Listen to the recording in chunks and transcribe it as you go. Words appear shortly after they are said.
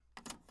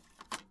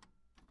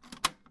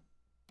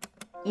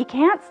You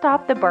can't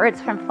stop the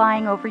birds from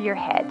flying over your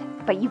head,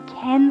 but you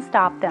can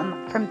stop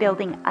them from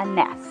building a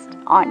nest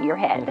on your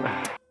head.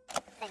 1,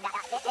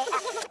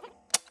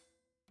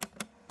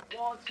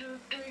 2,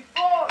 3,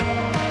 4.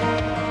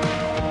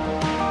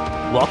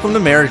 Welcome to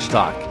Marriage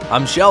Talk.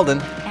 I'm Sheldon.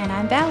 And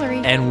I'm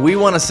Valerie. And we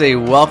want to say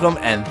welcome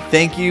and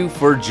thank you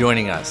for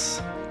joining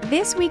us.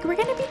 This week, we're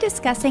going to be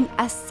discussing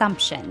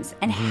assumptions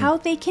and how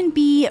they can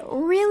be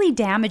really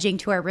damaging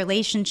to our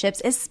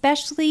relationships,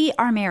 especially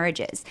our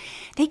marriages.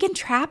 They can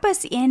trap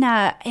us in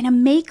a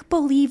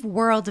make-believe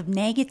world of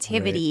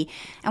negativity. Right.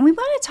 And we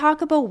want to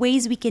talk about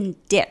ways we can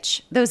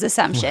ditch those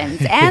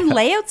assumptions and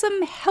lay out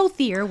some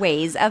healthier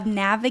ways of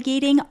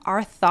navigating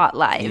our thought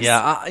lives.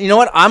 Yeah, you know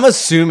what? I'm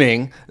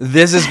assuming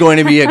this is going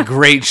to be a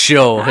great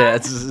show.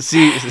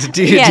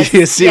 Do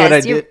you see what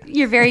I did?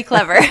 You're very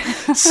clever.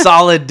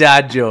 Solid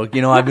dad joke.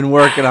 You know, I've been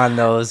working on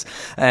those,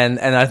 and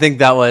I think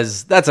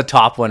that's a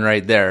top one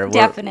right there.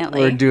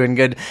 Definitely. We're doing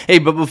good. Hey,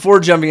 but before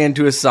jumping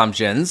into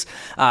assumptions,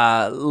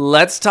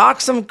 let's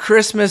talk some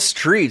Christmas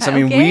treats. I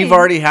mean, we've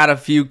already had a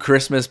few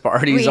Christmas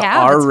parties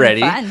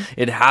already. It's been fun.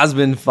 It has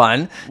been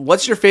fun.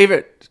 What's your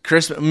favorite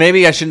Christmas?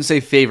 Maybe I shouldn't say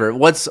favorite.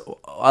 What's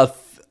a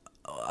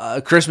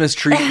Christmas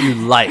treat you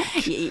like?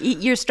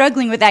 You're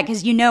struggling with that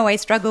because I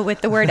struggle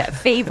with the word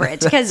favorite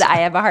because I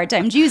have a hard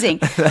time choosing.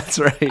 That's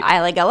right. I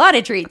like a lot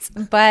of treats,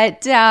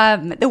 but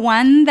the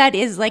one that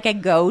is like a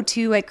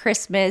go-to at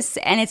Christmas,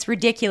 and it's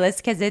ridiculous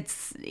because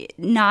it's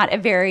not a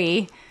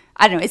very...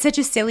 I don't know, it's such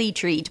a silly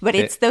treat, but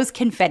it's those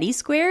confetti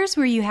squares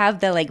where you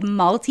have the like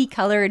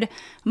multicolored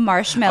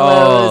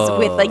marshmallows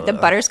with like the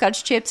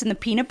butterscotch chips and the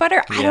peanut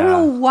butter. Yeah. I don't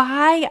know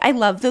why I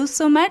love those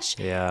so much.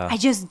 Yeah. I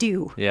just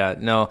do. Yeah,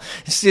 no.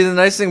 See, the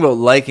nice thing about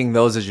liking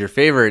those as your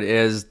favorite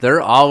is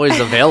they're always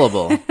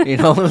available.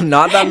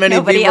 Not that many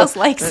Nobody else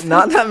likes them.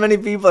 Not that many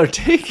people are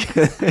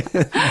taking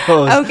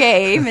those.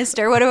 Okay,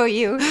 mister, what about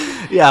you?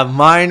 Yeah,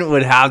 mine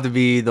would have to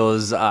be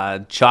those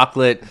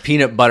chocolate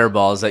peanut butter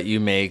balls that you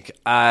make.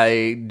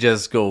 I just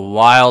go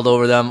wild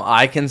over them.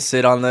 I can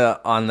sit on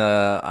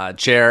the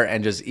chair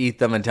and just eat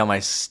them until my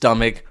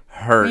stomach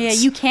hurts. Yeah,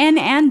 you can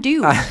and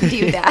do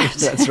that.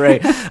 That's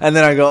right. And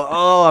then I go,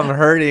 oh, I'm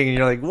hurting. And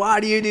you're like, why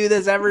do you do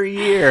this every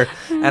year?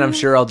 And I'm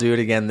sure I'll do it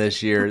again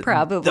this year.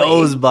 Probably.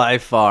 Those by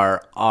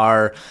far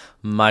are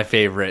my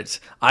favorite.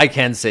 I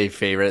can say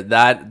favorite.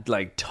 That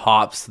like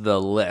tops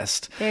the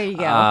list. There you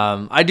go.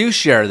 I do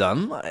share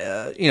them.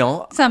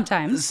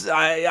 Sometimes.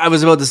 I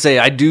was about to say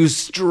I do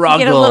struggle.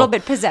 You get a little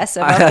bit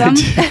possessive of them.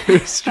 I do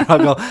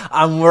struggle.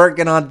 I'm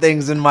working on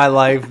things in my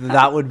life.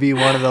 That would be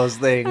one of those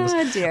things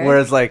where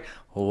it's like,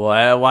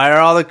 why are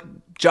all the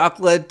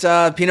chocolate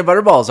peanut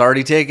butter balls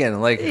already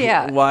taken? Like,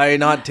 why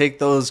not take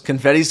those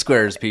confetti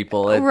squares,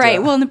 people? Right.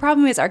 Well, and the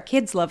problem is our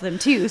kids love them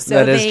too, so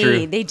that is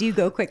true. They do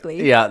go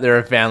quickly. Yeah, they're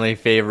a family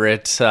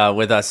favorite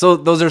with us. So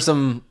those are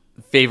some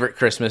favorite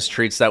Christmas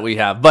treats that we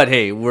have. But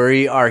hey,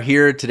 we are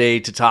here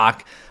today to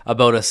talk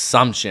about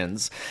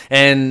assumptions.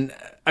 And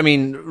I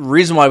mean,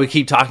 reason why we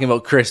keep talking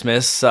about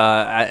Christmas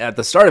at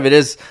the start of it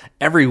is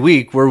every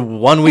week we're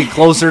 1 week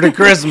closer to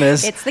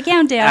Christmas. It's the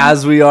countdown.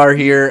 As we are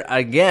here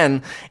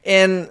again.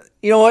 And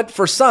you know what?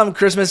 For some,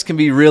 Christmas can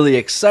be really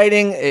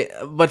exciting,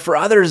 but for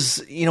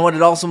others, you know what?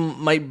 It also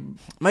might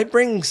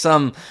bring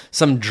some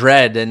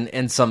dread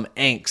and some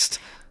angst.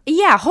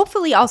 Yeah,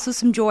 hopefully also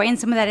some joy and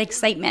some of that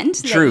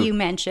excitement that you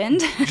mentioned.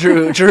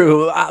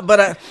 True. But,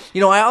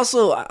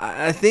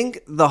 I think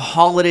the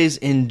holidays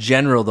in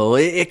general, though,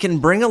 it can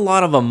bring a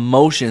lot of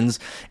emotions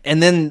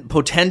and then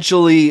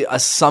potentially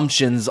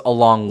assumptions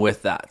along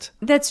with that.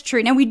 That's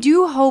true. Now, we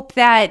do hope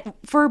that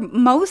for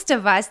most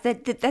of us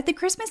that the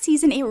Christmas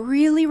season, it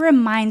really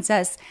reminds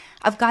us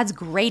of God's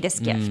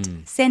greatest gift,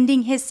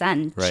 sending his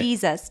son,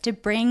 Jesus, to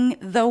bring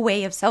the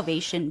way of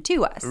salvation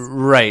to us.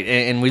 Right.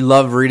 And we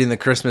love reading the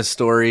Christmas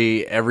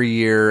story every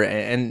year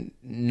and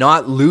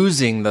not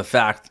losing the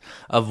fact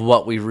of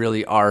what we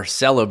really are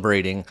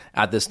celebrating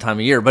at this time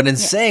of year. But in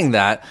saying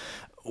that,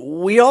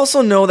 we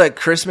also know that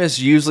Christmas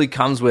usually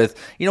comes with,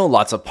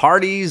 lots of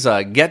parties,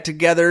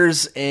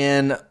 get-togethers,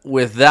 and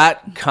with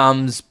that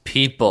comes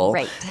people.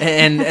 Right.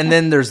 and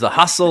then there's the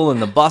hustle and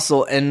the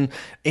bustle, and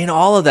in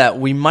all of that,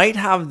 we might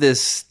have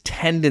this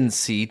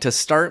tendency to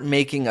start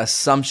making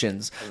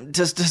assumptions,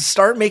 to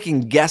start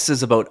making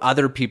guesses about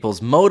other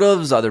people's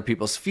motives, other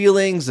people's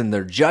feelings, and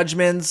their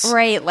judgments.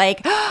 Right,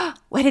 like,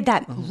 what did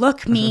that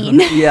look mean?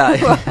 Yeah.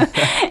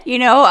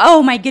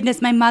 Oh my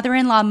goodness, my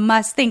mother-in-law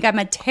must think I'm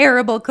a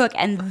terrible cook,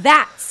 and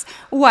that's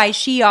why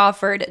she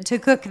offered to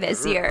cook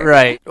this year.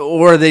 Right.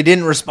 Or they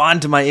didn't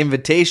respond to my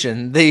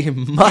invitation. They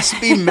must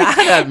be mad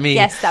at me.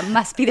 Yes, that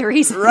must be the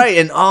reason. Right.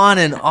 And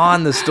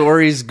on the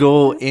stories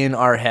go in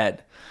our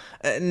head.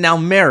 Now,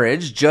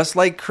 marriage, just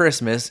like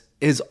Christmas,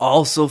 is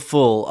also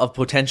full of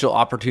potential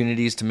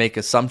opportunities to make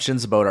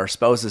assumptions about our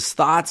spouse's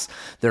thoughts,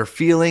 their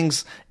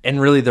feelings, and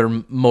really their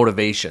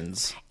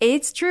motivations.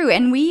 It's true.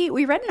 And we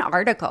read an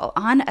article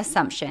on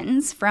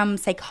assumptions from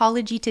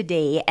Psychology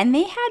Today, and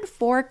they had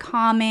 4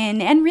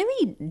 common and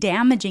really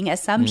damaging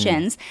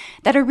assumptions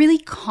that are really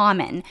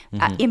common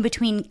in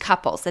between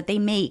couples that they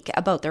make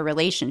about their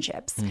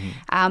relationships.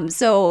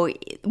 So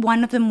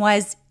one of them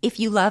was, if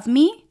you love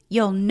me,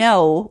 you'll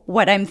know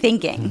what I'm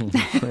thinking.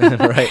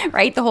 Right.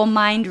 Right? The whole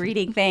mind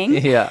reading thing.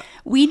 Yeah.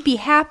 We'd be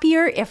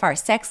happier if our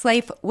sex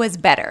life was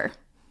better.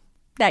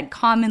 That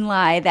common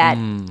lie that,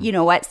 you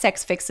know what,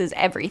 sex fixes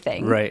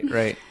everything.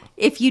 Right.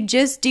 If you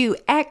just do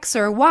X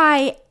or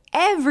Y,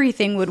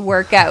 everything would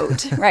work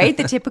out, right?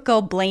 The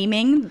typical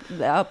blaming,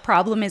 the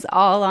problem is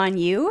all on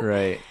you.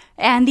 Right.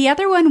 And the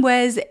other one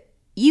was,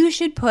 you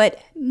should put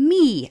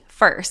me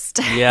first.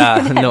 Yeah,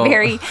 that no.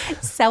 very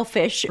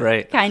selfish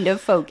kind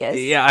of focus.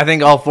 Yeah, I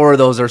think all 4 of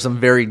those are some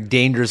very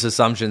dangerous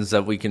assumptions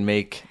that we can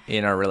make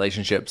in our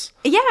relationships.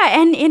 Yeah,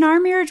 and in our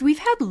marriage, we've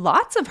had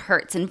lots of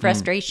hurts and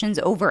frustrations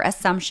over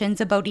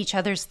assumptions about each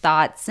other's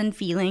thoughts and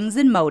feelings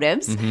and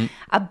motives.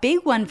 A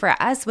big one for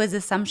us was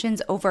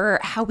assumptions over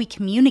how we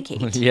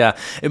communicate. Yeah,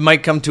 it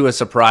might come to a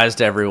surprise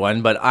to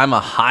everyone, but I'm a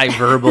high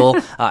verbal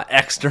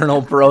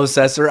external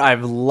processor. I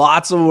have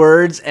lots of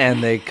words,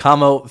 and they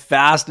come out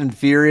fast and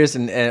furious,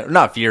 and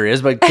not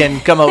furious, but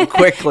can come out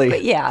quickly.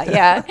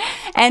 Yeah.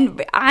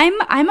 And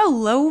I'm a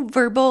low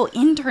verbal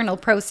internal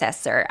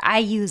processor. I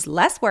use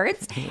less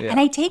words and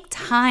I take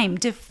time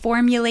to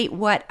formulate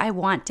what I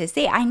want to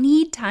say. I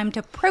need time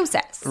to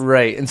process.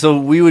 Right. And so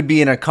we would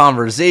be in a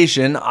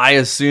conversation. I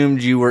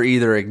assumed you were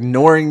either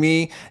ignoring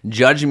me,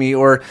 judging me,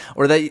 or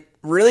that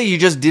really you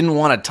just didn't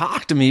want to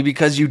talk to me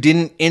because you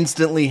didn't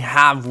instantly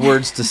have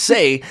words to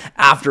say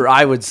after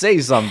I would say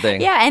something.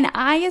 Yeah, and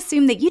I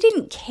assumed that you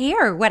didn't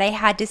care what I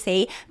had to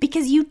say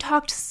because you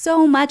talked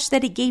so much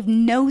that it gave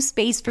no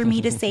space for me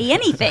to say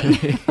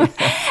anything.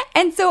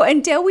 And so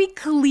until we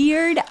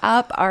cleared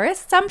up our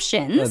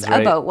assumptions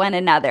about one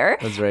another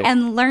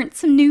and learned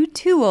some new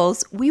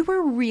tools, we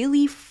were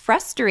really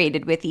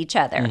frustrated with each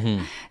other.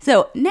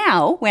 So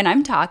now when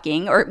I'm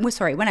talking,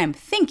 when I'm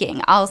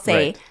thinking, I'll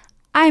say,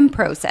 I'm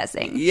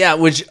processing. Yeah,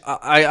 which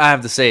I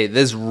have to say,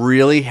 this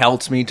really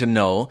helps me to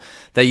know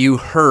that you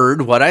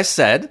heard what I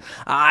said.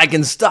 I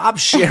can stop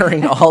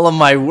sharing all of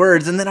my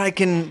words, and then I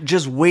can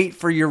just wait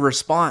for your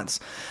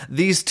response.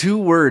 These 2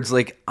 words,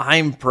 like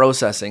I'm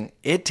processing,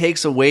 it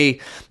takes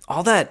away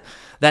all that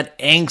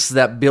angst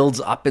that builds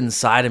up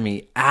inside of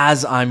me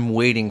as I'm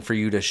waiting for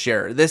you to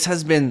share. This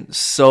has been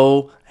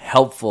so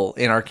helpful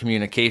in our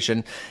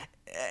communication.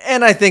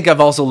 And I think I've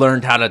also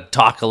learned how to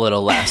talk a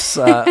little less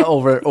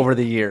over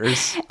the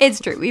years. It's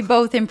true. We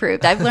both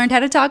improved. I've learned how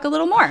to talk a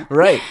little more.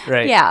 Right.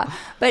 Yeah.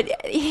 But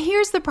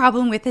here's the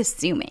problem with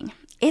assuming.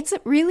 It's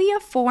really a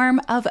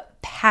form of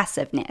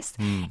passiveness.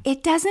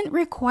 It doesn't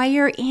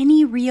require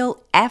any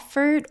real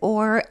effort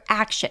or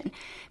action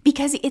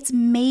because it's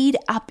made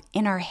up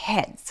in our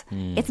heads.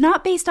 It's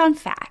not based on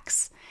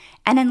facts.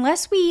 And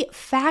unless we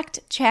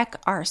fact check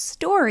our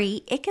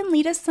story, it can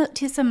lead us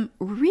to some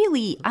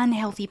really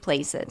unhealthy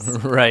places.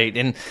 Right.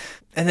 And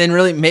then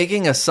really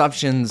making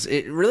assumptions,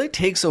 it really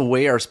takes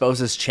away our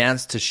spouse's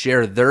chance to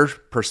share their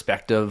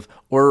perspective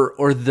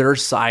or their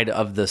side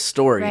of the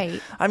story.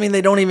 Right. I mean,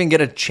 they don't even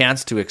get a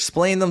chance to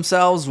explain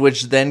themselves,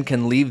 which then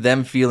can leave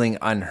them feeling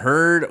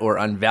unheard or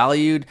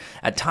unvalued,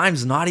 at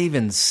times not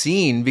even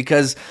seen,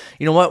 because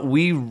you know what?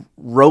 We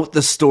wrote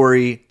the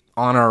story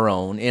on our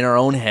own, in our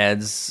own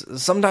heads,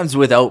 sometimes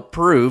without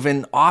proof.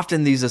 And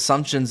often these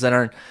assumptions that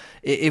aren't,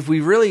 if we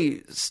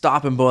really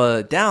stop and boil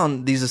it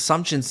down, these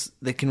assumptions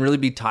that can really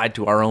be tied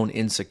to our own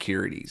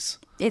insecurities.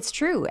 It's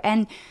true.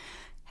 And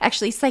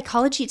actually,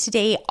 Psychology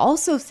Today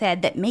also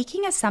said that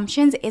making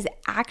assumptions is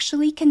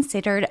actually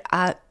considered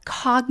a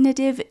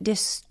cognitive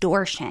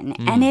distortion,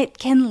 and it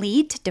can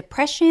lead to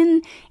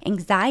depression,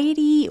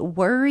 anxiety,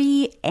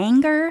 worry,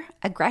 anger,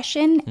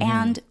 aggression,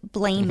 and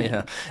blaming.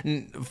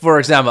 Yeah. For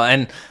example,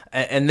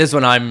 and this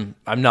one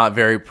I'm not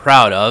very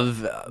proud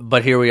of,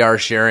 but here we are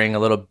sharing a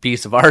little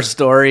piece of our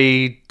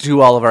story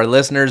to all of our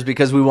listeners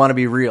because we want to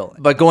be real.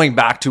 But going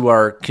back to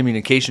our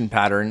communication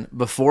pattern,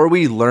 before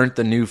we learned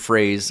the new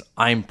phrase,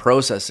 I'm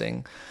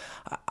processing,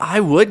 I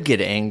would get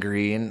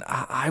angry and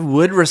I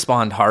would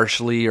respond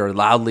harshly or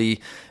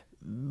loudly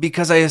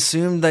because I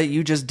assumed that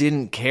you just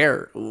didn't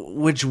care,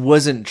 which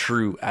wasn't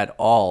true at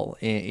all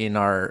in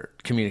our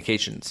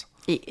communications.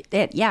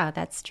 Yeah,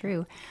 that's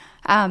true.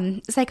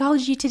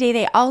 Psychology Today,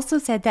 they also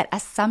said that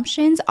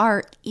assumptions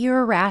are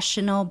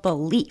irrational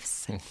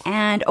beliefs.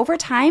 And over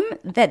time,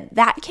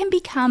 that can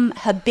become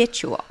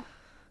habitual.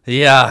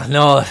 Yeah,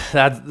 no,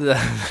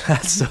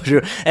 that's so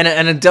true. And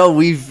until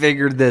we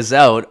figured this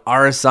out,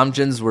 our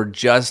assumptions were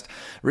just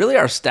really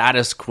our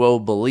status quo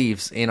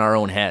beliefs in our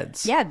own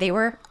heads. Yeah, they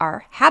were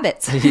our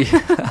habits.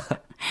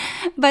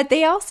 But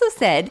they also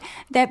said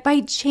that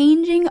by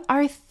changing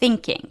our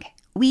thinking,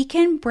 we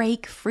can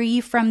break free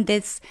from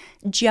this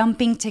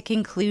jumping to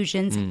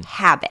conclusions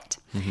habit.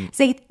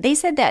 They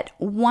said that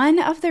one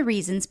of the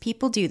reasons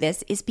people do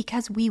this is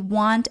because we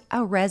want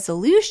a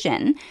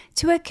resolution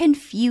to a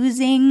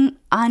confusing,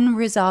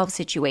 unresolved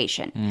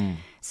situation.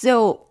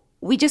 So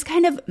we just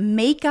kind of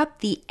make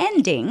up the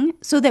ending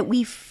so that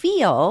we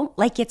feel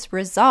like it's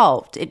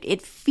resolved.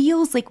 It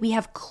feels like we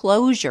have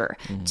closure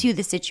to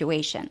the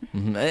situation.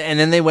 And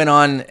then they went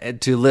on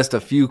to list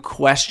a few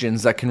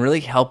questions that can really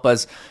help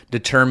us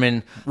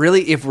determine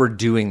really if we're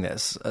doing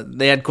this.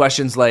 They had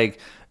questions like,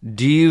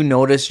 do you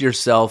notice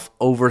yourself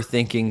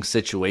overthinking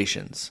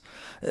situations?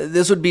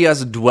 This would be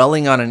us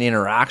dwelling on an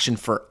interaction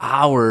for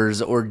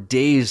hours or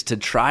days to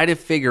try to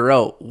figure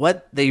out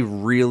what they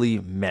really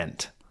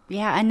meant.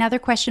 Yeah, another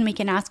question we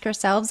can ask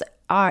ourselves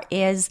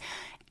is,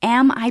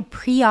 am I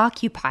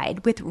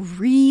preoccupied with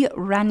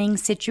rerunning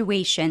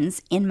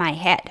situations in my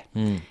head,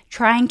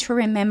 trying to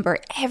remember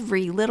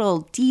every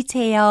little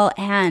detail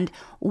and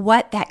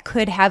what that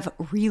could have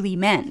really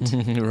meant?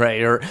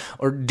 Right.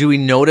 Or do we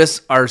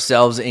notice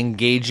ourselves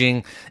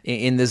engaging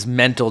in this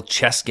mental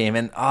chess game?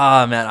 And,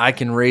 man, I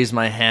can raise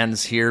my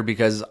hands here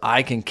because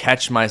I can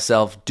catch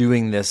myself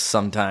doing this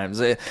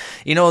sometimes.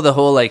 You know, the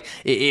whole, like,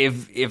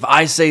 if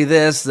I say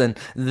this, then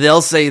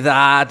they'll say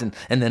that,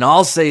 and then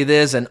I'll say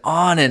this, and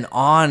on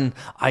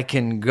I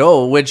can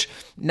go, which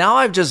now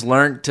I've just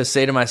learned to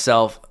say to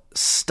myself,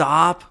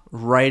 stop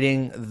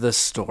writing the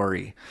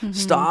story.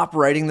 Stop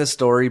writing the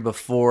story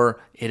before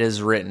it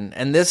is written.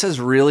 And this has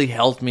really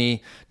helped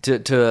me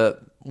to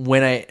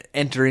when I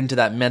enter into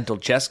that mental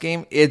chess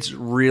game, it's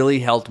really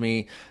helped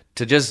me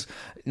to just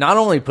not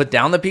only put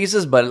down the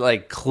pieces, but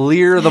like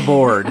clear the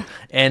board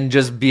and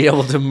just be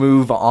able to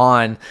move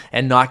on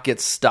and not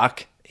get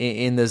stuck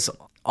in this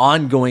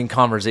ongoing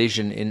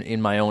conversation in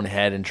my own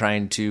head and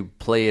trying to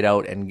play it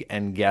out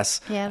and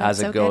guess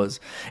as it goes.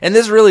 Good. And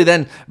this really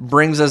then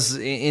brings us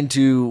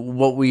into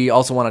what we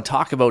also want to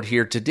talk about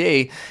here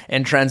today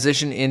and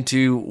transition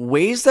into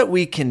ways that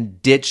we can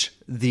ditch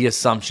the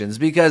assumptions,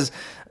 because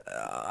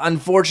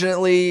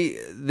unfortunately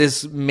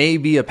this may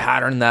be a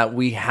pattern that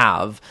we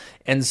have.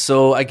 And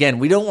so again,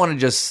 we don't want to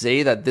just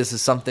say that this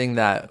is something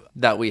that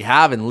we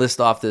have and list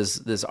off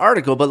this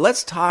article, but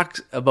let's talk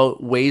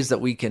about ways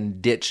that we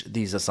can ditch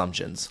these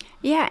assumptions.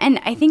 Yeah, and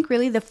I think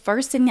really the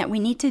first thing that we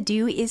need to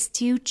do is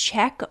to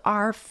check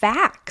our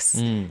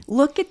facts.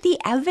 Look at the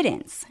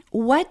evidence.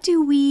 What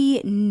do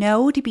we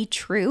know to be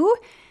true?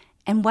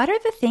 And what are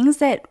the things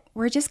that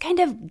we're just kind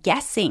of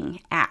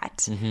guessing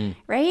at,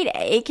 right?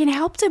 It can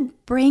help to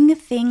bring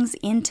things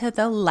into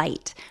the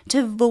light,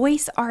 to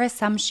voice our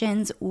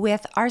assumptions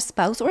with our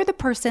spouse or the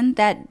person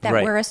that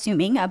right. we're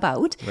assuming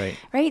about,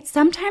 right?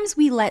 Sometimes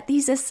we let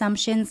these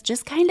assumptions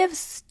just kind of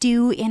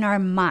stew in our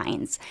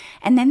minds,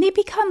 and then they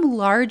become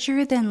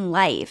larger than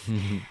life.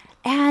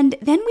 And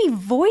then we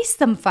voice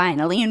them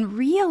finally and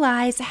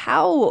realize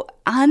how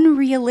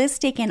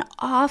unrealistic and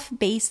off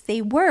base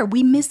they were.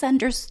 We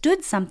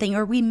misunderstood something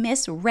or we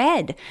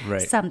misread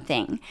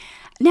something.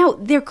 Now,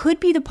 there could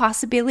be the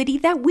possibility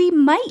that we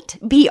might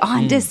be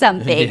onto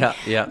something.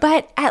 Yeah.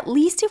 But at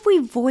least if we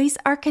voice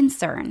our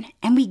concern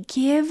and we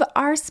give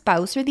our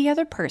spouse or the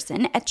other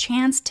person a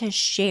chance to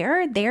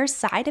share their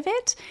side of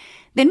it,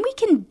 then we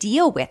can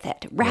deal with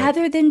it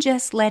rather than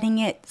just letting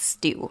it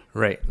stew.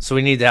 Right. So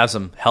we need to have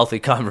some healthy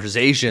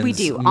conversations. We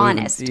do.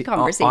 Honest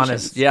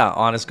conversations.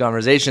 Honest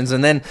conversations.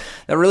 And then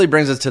that really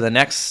brings us to the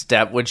next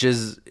step, which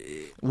is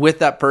with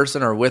that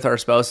person or with our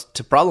spouse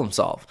to problem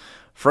solve.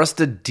 For us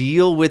to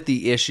deal with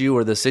the issue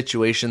or the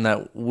situation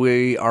that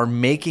we are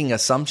making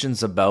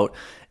assumptions about,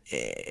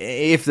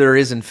 if there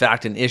is in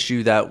fact an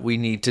issue that we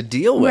need to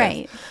deal with.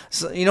 Right.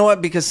 So you know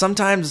what? Because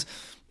sometimes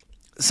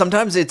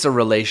it's a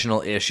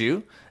relational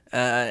issue.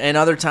 And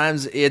other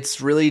times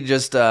it's really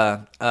just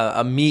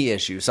a me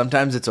issue.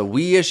 Sometimes it's a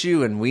we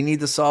issue and we need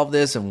to solve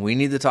this and we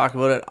need to talk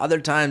about it.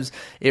 Other times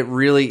it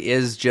really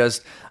is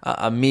just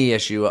a me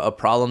issue, a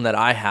problem that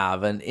I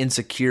have, an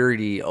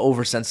insecurity,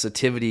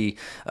 oversensitivity.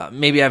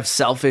 Maybe I have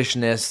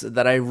selfishness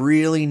that I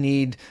really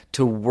need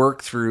to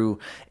work through.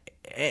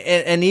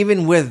 And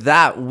even with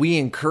that, we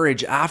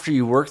encourage, after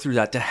you work through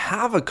that, to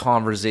have a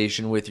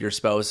conversation with your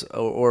spouse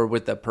or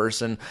with the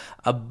person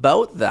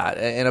about that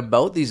and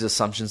about these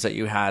assumptions that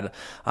you had.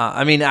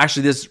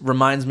 Actually, this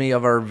reminds me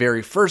of our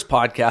very first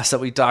podcast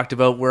that we talked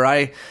about, where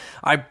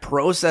I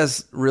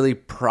processed really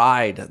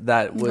pride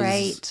that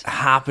was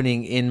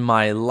happening in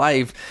my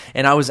life.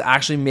 And I was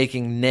actually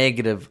making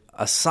negative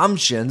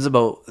assumptions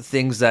about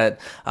things that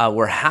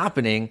were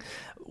happening,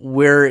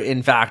 where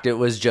in fact it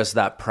was just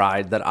that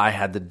pride that I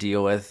had to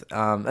deal with.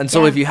 And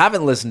so if you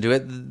haven't listened to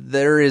it,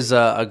 there is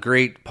a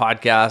great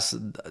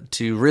podcast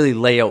to really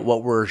lay out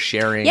what we're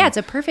sharing. Yeah, it's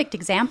a perfect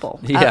example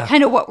of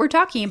kind of what we're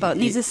talking about,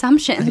 these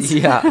assumptions.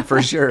 Yeah,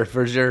 for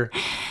sure.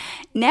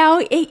 Now,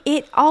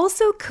 it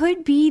also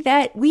could be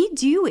that we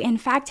do, in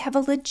fact, have a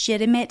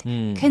legitimate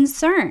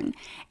concern.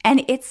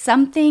 And it's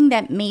something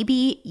that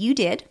maybe you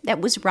did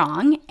that was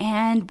wrong,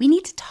 and we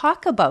need to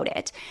talk about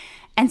it.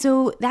 And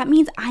so that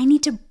means I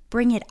need to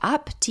bring it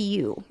up to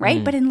you,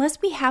 right? But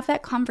unless we have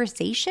that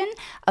conversation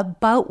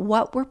about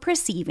what we're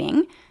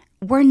perceiving,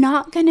 we're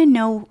not going to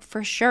know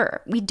for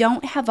sure. We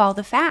don't have all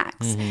the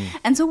facts.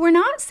 And so we're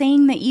not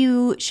saying that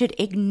you should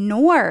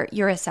ignore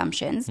your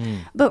assumptions,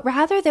 but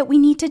rather that we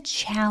need to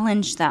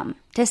challenge them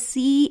to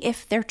see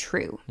if they're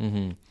true.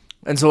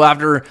 And so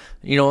after,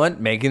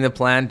 making the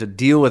plan to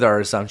deal with our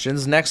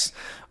assumptions, next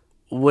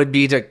would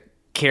be to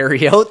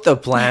carry out the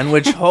plan,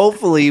 which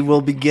hopefully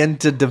will begin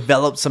to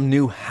develop some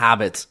new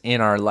habits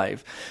in our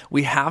life.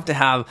 We have to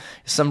have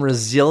some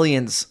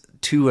resilience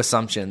to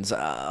assumptions,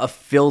 a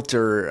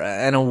filter,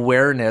 an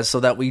awareness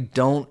so that we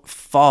don't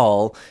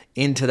fall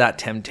into that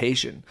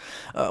temptation.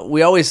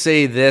 We always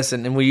say this,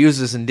 and we use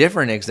this in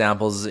different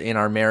examples in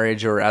our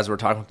marriage or as we're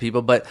talking with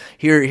people, but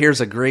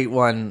here's a great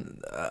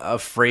one, a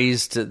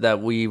phrase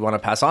that we want to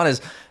pass on is,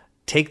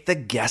 take the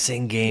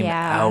guessing game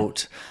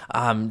out.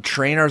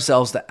 Train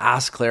ourselves to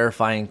ask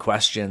clarifying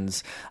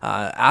questions.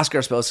 Ask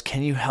our spouse,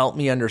 can you help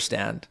me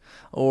understand?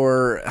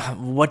 Or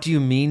what do you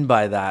mean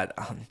by that?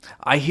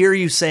 I hear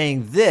you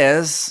saying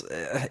this.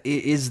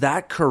 Is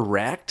that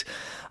correct?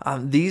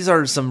 These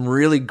are some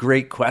really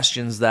great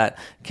questions that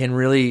can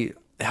really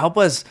help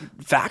us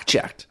fact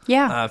check.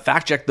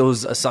 Fact check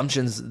those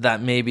assumptions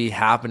that may be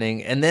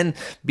happening, and then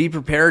be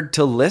prepared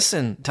to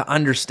listen, to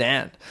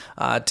understand,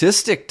 to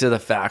stick to the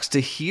facts, to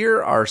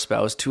hear our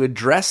spouse, to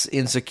address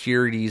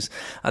insecurities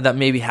that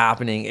may be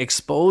happening,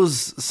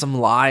 expose some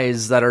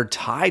lies that are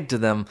tied to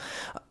them.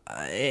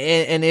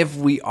 And if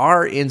we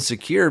are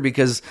insecure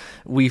because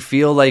we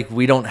feel like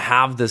we don't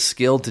have the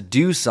skill to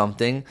do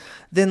something,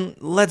 then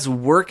let's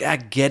work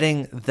at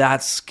getting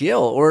that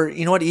skill, or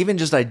even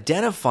just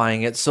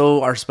identifying it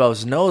so our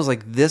spouse knows,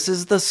 like, this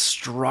is the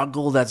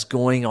struggle that's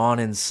going on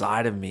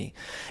inside of me.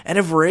 And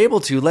if we're able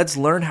to, let's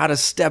learn how to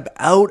step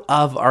out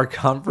of our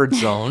comfort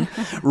zone,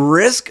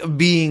 risk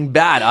being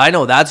bad. I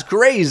know that's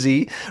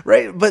crazy,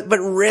 right? But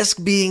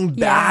risk being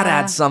bad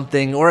at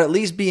something, or at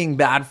least being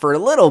bad for a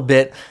little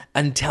bit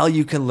until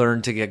you can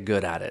learn to get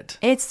good at it.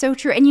 It's so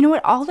true. And you know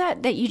what? All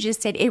that you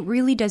just said, it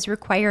really does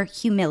require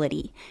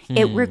humility.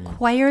 It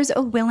requires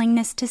a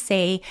willingness to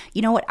say,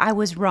 you know what, I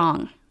was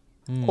wrong.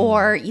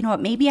 Or, you know what,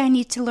 maybe I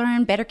need to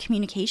learn better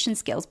communication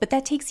skills, but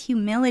that takes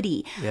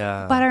humility.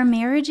 But our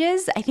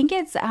marriages, I think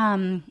it's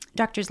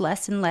Drs.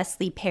 Les and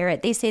Leslie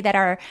Parrott, they say that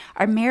our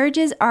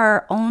marriages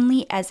are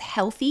only as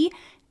healthy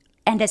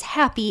and as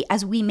happy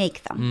as we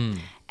make them.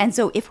 And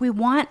so if we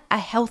want a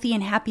healthy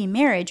and happy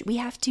marriage, we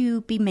have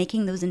to be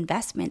making those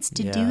investments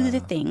to do the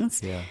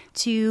things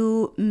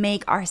to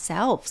make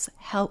ourselves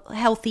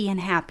healthy and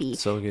happy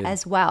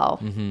as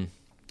well.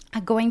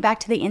 Going back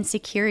to the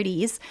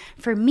insecurities,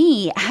 for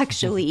me,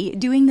 actually,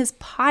 doing this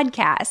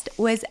podcast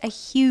was a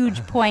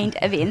huge point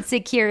of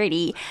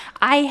insecurity.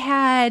 I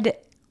had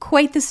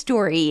quite the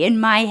story in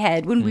my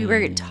head when we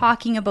were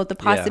talking about the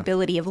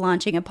possibility of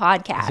launching a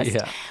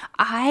podcast.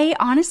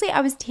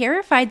 I was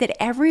terrified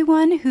that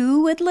everyone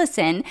who would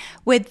listen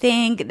would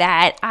think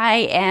that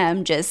I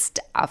am just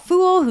a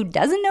fool who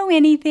doesn't know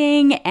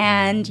anything,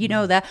 and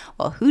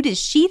who does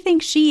she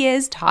think she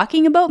is,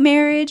 talking about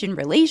marriage and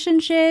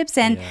relationships,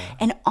 and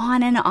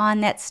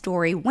on that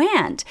story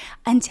went,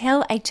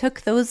 until I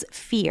took those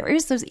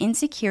fears, those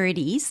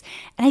insecurities,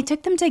 and I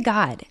took them to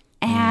God.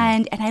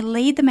 And I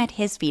laid them at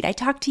his feet. I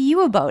talked to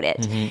you about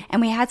it,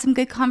 and we had some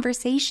good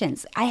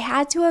conversations. I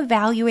had to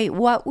evaluate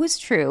what was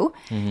true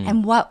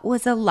and what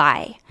was a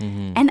lie.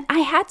 And I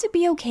had to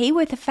be okay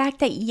with the fact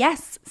that,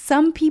 yes,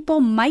 some people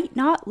might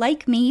not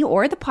like me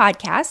or the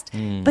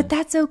podcast, but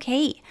that's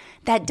okay.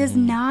 That does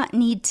not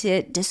need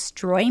to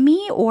destroy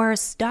me or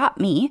stop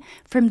me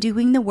from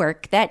doing the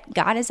work that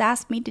God has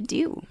asked me to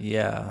do.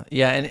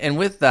 And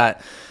with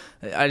that,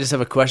 I just have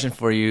a question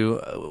for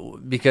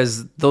you,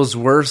 because those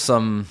were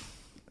some,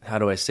 how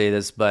do I say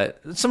this,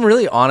 but some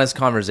really honest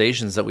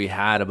conversations that we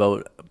had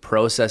about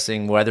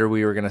processing whether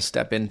we were going to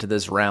step into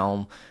this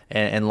realm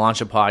and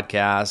launch a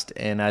podcast.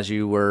 And as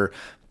you were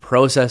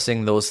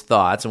processing those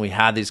thoughts and we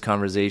had these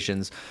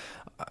conversations,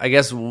 I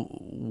guess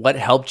what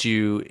helped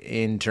you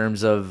in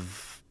terms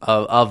of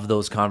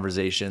those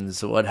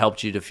conversations? What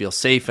helped you to feel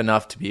safe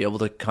enough to be able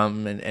to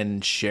come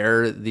and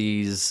share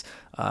these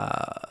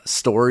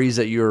stories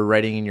that you were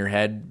writing in your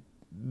head?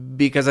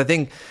 Because I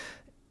think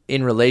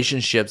in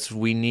relationships,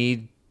 we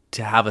need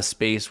to have a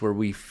space where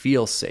we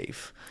feel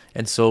safe.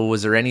 And so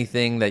was there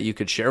anything that you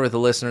could share with a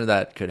listener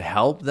that could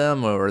help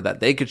them, or that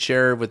they could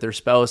share with their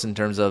spouse in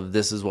terms of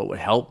this is what would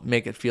help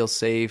make it feel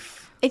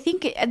safe? I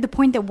think at the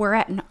point that we're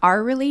at in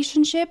our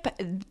relationship,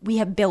 we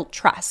have built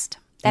trust.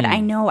 That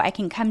I know I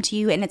can come to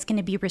you and it's going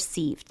to be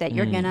received, that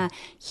you're going to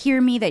hear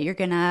me, that you're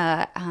going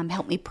to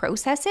help me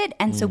process it.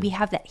 And so we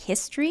have that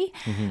history.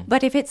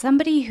 But if it's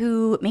somebody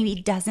who maybe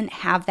doesn't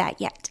have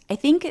that yet, I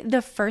think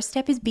the first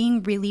step is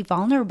being really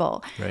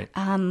vulnerable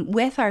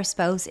with our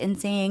spouse and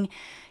saying,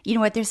 you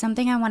know what, there's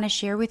something I want to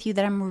share with you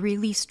that I'm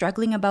really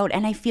struggling about,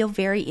 and I feel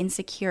very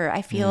insecure.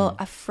 I feel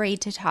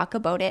afraid to talk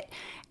about it.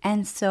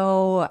 And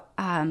so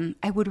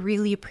I would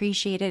really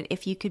appreciate it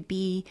if you could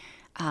be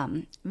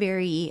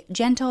very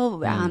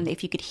gentle,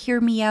 if you could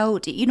hear me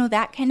out,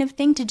 that kind of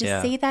thing, to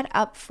just say that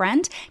up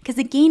front. Because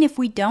again, if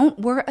we don't,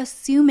 we're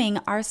assuming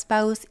our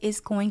spouse is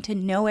going to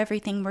know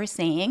everything we're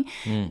saying.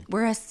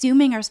 We're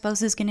assuming our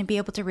spouse is going to be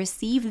able to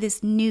receive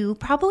this new,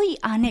 probably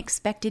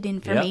unexpected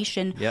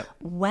information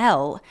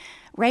well.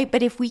 Right.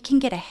 But if we can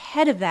get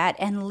ahead of that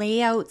and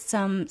lay out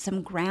some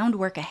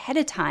groundwork ahead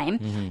of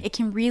time, it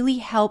can really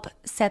help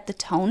set the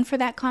tone for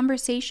that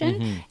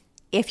conversation.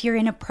 If you're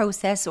in a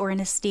process or in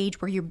a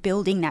stage where you're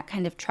building that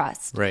kind of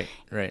trust. Right.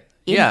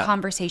 In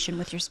conversation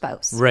with your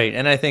spouse. Right.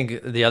 And I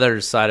think the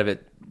other side of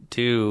it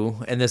too,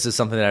 and this is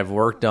something that I've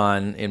worked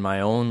on in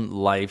my own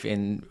life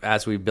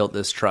as we built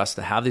this trust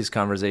to have these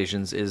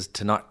conversations, is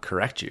to not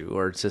correct you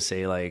or to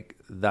say like,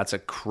 that's a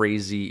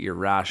crazy,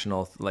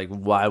 irrational, like,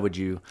 why would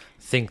you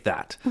think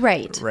that?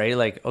 Right.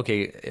 Like,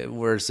 okay,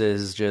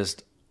 versus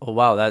just, oh,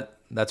 wow,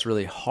 that's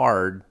really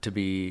hard to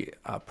be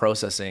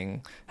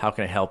processing. How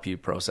can I help you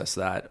process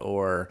that?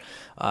 Or,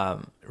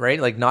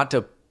 right, like not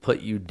to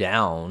put you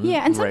down.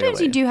 Yeah, and sometimes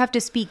you do have to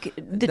speak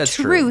the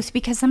truth,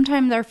 because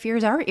sometimes our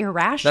fears are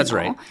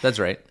irrational. That's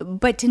right.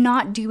 But to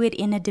not do it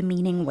in a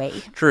demeaning way.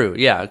 True,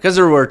 yeah, because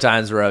there were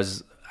times where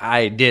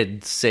I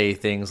did say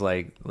things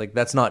like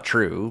that's not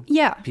true.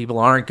 Yeah. People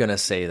aren't going to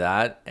say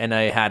that. And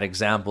I had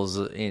examples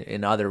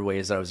in other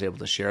ways that I was able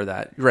to share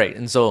that. Right.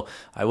 And so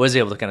I was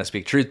able to kind of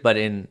speak truth, but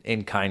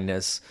in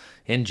kindness,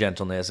 in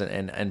gentleness,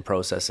 and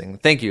processing.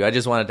 Thank you. I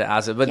just wanted to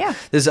ask it. But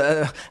this,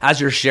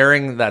 as you're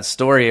sharing that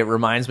story, it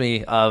reminds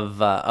me of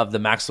the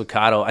Max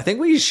Lucado. I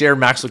think we share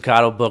Max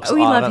Lucado books.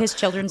 We love his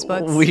children's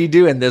books. We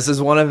do. And this is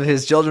one of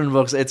his children's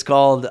books. It's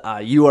called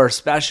You Are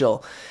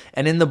Special.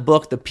 And in the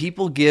book, the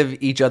people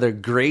give each other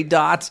gray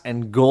dots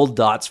and gold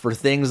dots for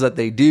things that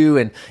they do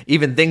and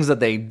even things that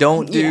they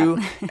don't do.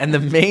 And the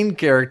main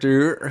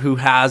character, who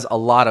has a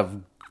lot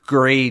of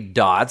gray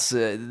dots,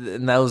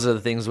 and those are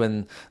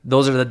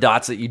the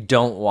dots that you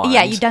don't want.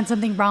 Yeah, you've done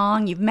something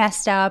wrong, you've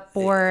messed up,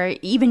 or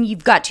even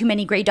you've got too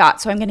many gray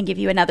dots, so I'm going to give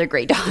you another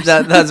gray dot.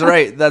 That's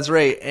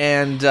right.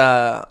 And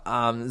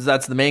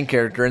that's the main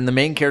character. And the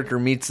main character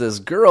meets this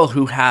girl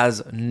who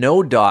has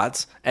no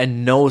dots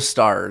and no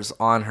stars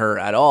on her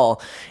at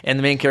all. And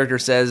the main character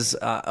says,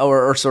 and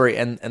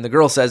the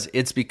girl says,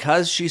 it's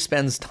because she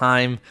spends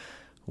time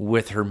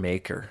with her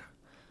maker.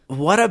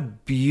 What a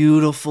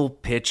beautiful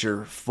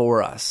picture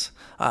for us.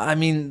 I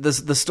mean,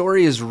 the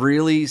story is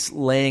really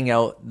laying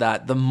out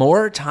that the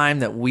more time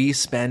that we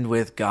spend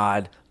with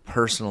God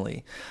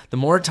personally, the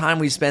more time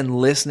we spend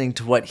listening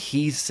to what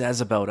He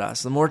says about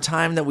us, the more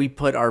time that we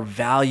put our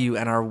value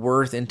and our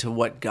worth into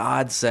what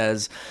God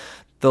says,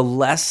 the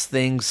less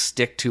things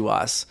stick to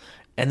us.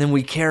 And then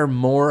we care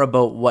more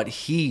about what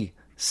He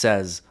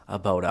says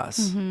about us.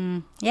 Mm-hmm.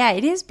 Yeah,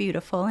 it is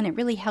beautiful, and it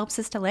really helps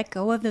us to let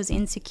go of those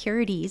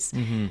insecurities.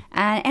 Mm-hmm.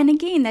 And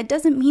again, that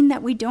doesn't mean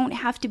that we don't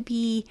have to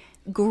be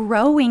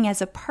growing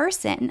as a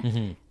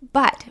person,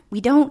 but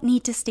we don't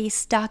need to stay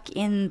stuck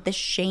in the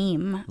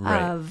shame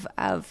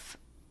of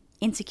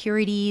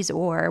insecurities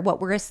or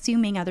what we're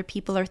assuming other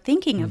people are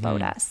thinking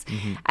about us.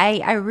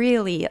 I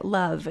really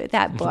love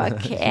that book.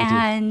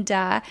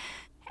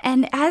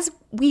 And as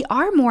we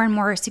are more and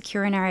more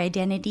secure in our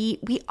identity,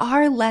 we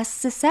are less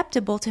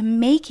susceptible to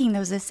making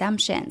those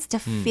assumptions, to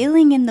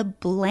filling in the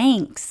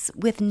blanks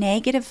with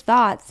negative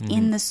thoughts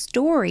in the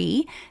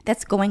story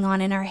that's going on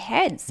in our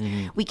heads.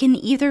 We can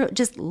either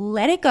just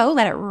let it go,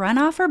 let it run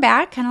off our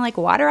back, kind of like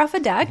water off a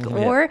duck,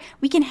 or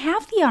we can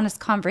have the honest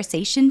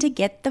conversation to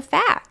get the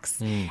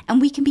facts. And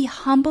we can be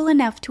humble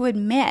enough to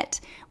admit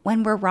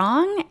when we're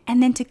wrong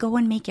and then to go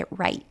and make it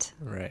right.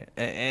 Right.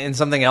 And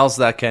something else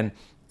that can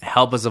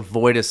help us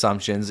avoid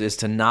assumptions is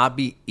to not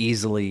be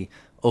easily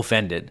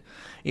offended.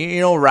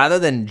 Rather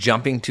than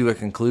jumping to a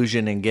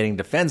conclusion and getting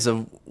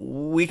defensive,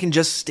 we can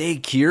just stay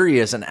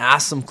curious and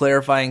ask some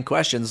clarifying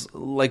questions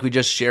like we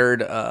just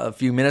shared a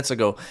few minutes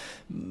ago,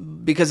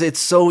 because it's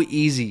so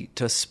easy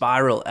to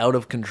spiral out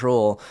of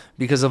control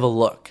because of a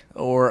look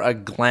or a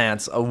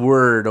glance, a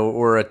word,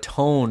 or a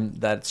tone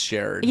that's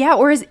shared. Yeah,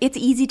 or it's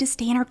easy to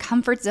stay in our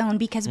comfort zone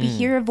because we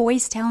hear a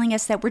voice telling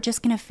us that we're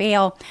just going to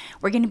fail,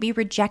 we're going to be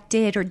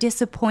rejected or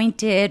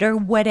disappointed or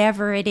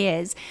whatever it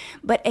is.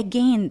 But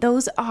again,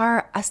 those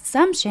are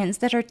assumptions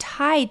that are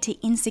tied to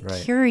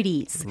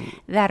insecurities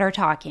that are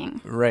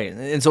talking. Right.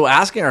 And so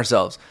asking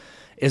ourselves,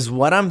 is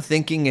what I'm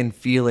thinking and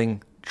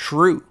feeling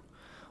true?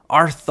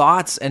 Our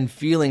thoughts and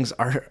feelings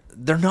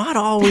they're not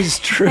always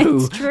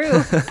true. It's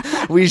true.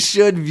 We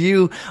should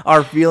view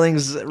our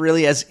feelings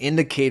really as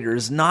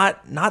indicators,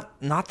 not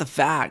the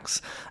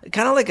facts.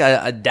 Kind of like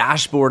a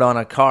dashboard on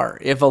a car.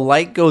 If a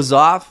light goes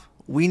off,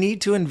 we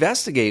need to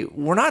investigate.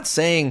 We're not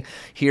saying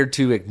here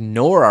to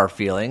ignore our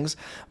feelings,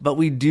 but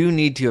we do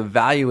need to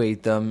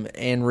evaluate them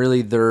and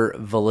really their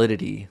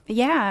validity.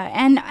 Yeah,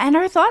 and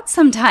our thoughts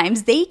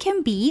sometimes, they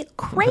can be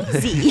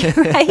crazy,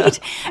 right?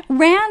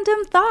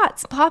 Random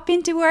thoughts pop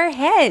into our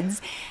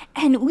heads,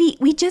 and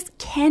we just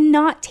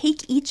cannot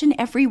take each and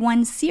every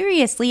one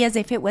seriously as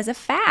if it was a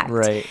fact.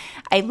 Right.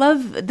 I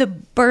love the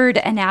bird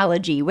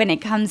analogy when it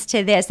comes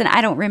to this, and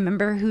I don't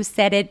remember who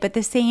said it, but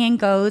the saying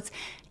goes,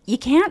 You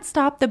can't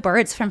stop the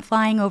birds from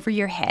flying over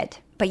your head,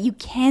 but you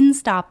can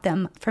stop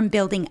them from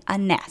building a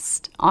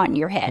nest on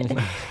your head.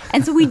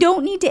 And so we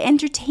don't need to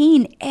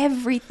entertain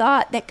every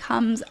thought that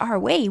comes our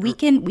way. We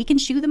can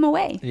shoo them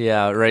away.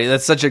 Yeah, right.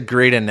 That's such a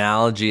great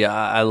analogy.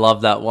 I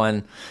love that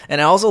one. And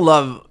I also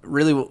love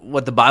really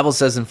what the Bible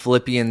says in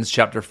Philippians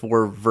chapter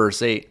 4,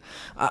 verse 8.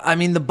 I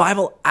mean, the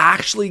Bible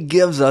actually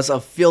gives us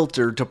a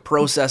filter to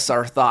process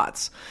our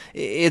thoughts.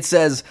 It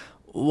says,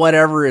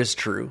 whatever is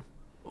true,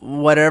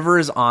 whatever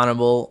is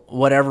honorable,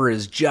 whatever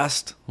is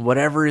just,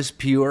 whatever is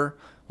pure,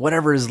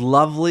 whatever is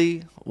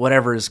lovely,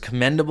 whatever is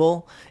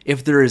commendable,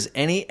 if there is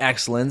any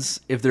excellence,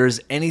 if there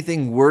is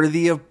anything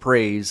worthy of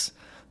praise,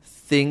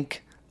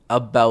 think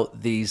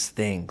about these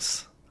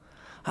things.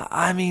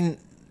 I mean,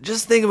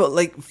 just think about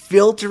like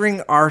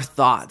filtering our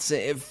thoughts,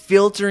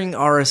 filtering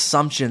our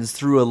assumptions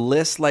through a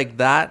list like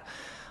that.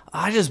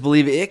 I just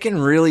believe it can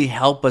really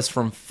help us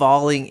from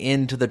falling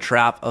into the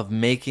trap of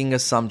making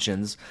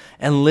assumptions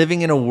and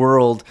living in a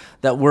world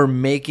that we're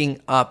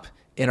making up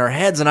in our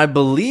heads. And I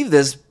believe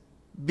this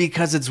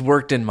because it's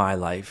worked in my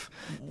life.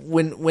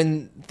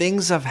 When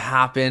things have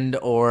happened,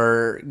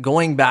 or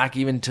going back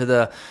even to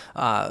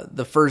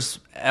the first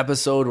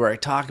episode where I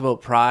talked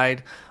about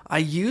pride, I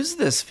use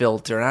this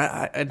filter.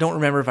 And I don't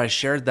remember if I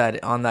shared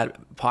that on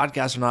that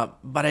podcast or not,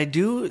 but I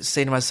do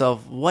say to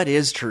myself, what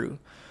is true?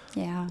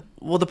 Yeah.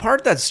 Well, the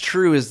part that's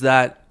true is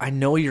that I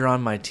know you're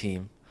on my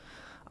team.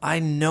 I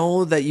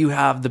know that you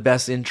have the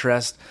best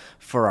interest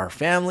for our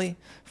family,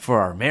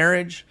 for our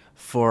marriage,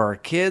 for our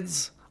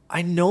kids.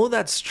 I know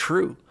that's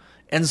true.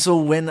 And so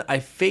when I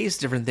face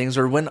different things,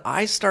 or when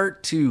I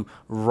start to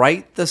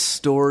write the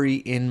story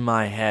in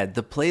my head,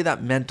 to play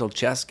that mental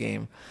chess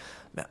game,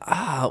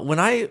 when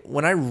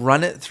I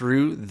run it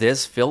through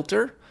this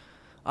filter,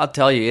 I'll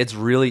tell you, it's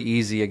really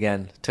easy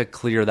again to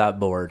clear that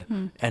board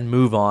and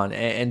move on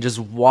and just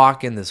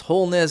walk in this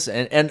wholeness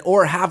and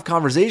or have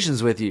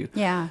conversations with you.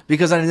 Yeah.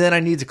 Because then I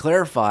need to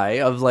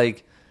clarify of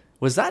like,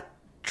 was that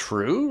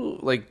true?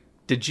 Like,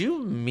 did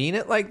you mean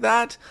it like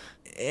that?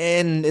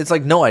 And it's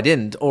like, no, I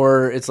didn't.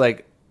 Or it's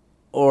like,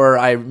 or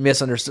I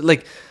misunderstood.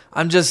 Like,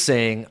 I'm just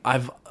saying,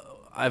 I've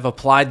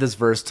applied this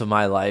verse to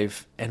my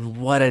life, and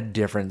what a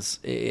difference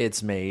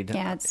it's made.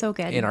 Yeah, it's so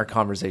good in our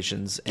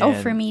conversations. Oh,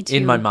 and for me too.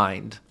 in my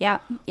mind. Yeah,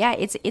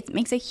 it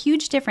makes a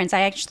huge difference.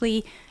 I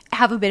actually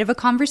have a bit of a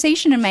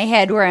conversation in my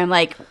head where I'm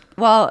like,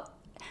 well,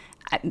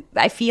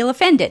 I feel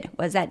offended.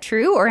 Was that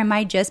true? Or am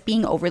I just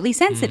being overly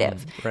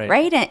sensitive?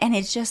 Right? And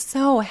it's just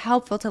so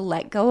helpful to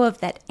let go of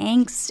that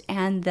angst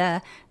and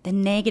the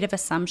negative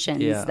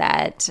assumptions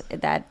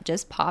that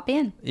just pop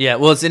in. Yeah,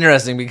 well, it's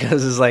interesting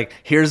because it's like,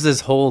 here's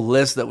this whole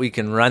list that we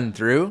can run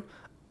through.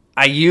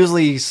 I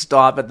usually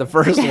stop at the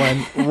first one,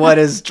 what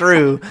is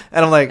true?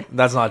 And I'm like,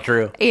 that's not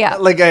true. Yeah.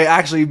 Like, I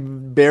actually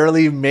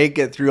barely make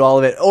it through all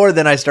of it. Or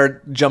then I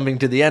start jumping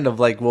to the end of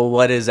like, well,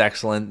 what is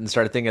excellent? And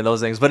start thinking of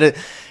those things. But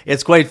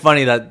it's quite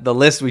funny that the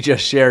list we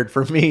just shared,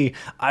 for me,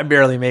 I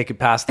barely make it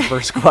past the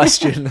first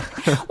question.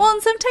 Well,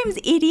 and sometimes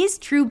it is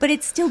true, but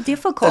it's still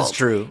difficult. That's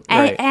true.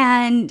 Right.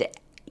 And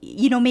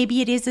you know,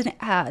 maybe it is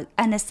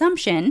an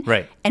assumption.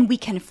 Right. And we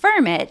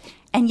confirm it.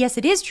 And yes,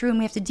 it is true, and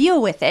we have to deal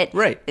with it.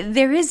 Right.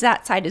 There is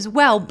that side as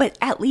well, but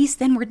at least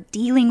then we're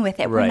dealing with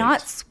it. Right. We're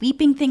not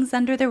sweeping things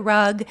under the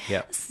rug,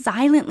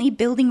 silently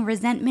building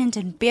resentment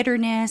and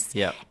bitterness,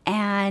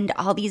 and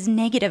all these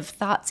negative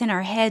thoughts in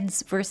our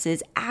heads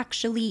versus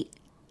actually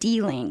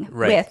dealing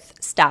with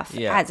stuff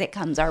as it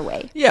comes our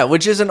way. Yeah,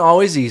 which isn't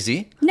always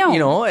easy. No. You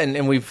know,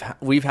 and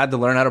we've had to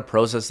learn how to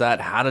process that,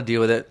 how to deal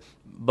with it.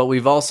 But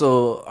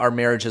our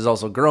marriage has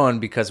also grown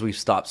because we've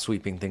stopped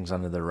sweeping things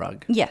under the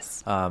rug.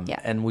 Yes.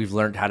 And we've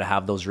learned how to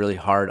have those really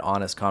hard,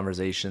 honest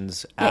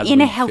conversations.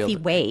 In a healthy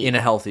way. In a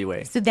healthy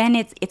way. So then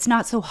it's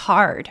not so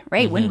hard,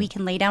 right? Mm-hmm. When we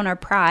can lay down our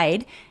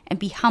pride and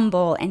be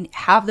humble and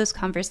have those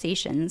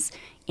conversations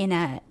in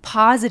a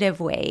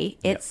positive way,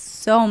 it's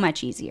so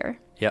much easier.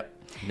 Yep.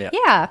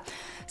 Yeah.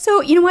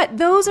 So you know what?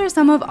 Those are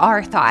some of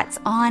our thoughts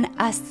on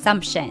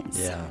assumptions.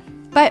 Yeah.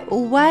 But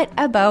what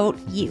about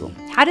you?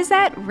 How does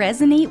that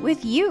resonate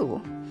with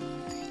you?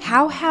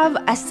 How have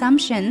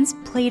assumptions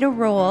played a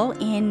role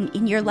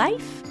in your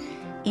life,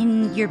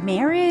 in your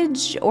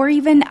marriage, or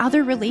even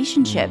other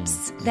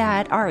relationships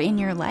that are in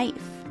your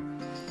life?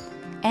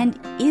 And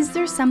is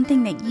there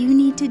something that you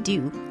need to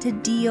do to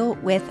deal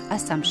with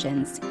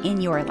assumptions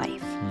in your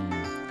life?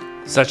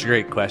 Such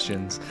great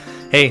questions.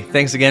 Hey,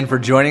 thanks again for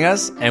joining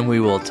us, and we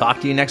will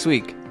talk to you next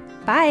week.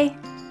 Bye.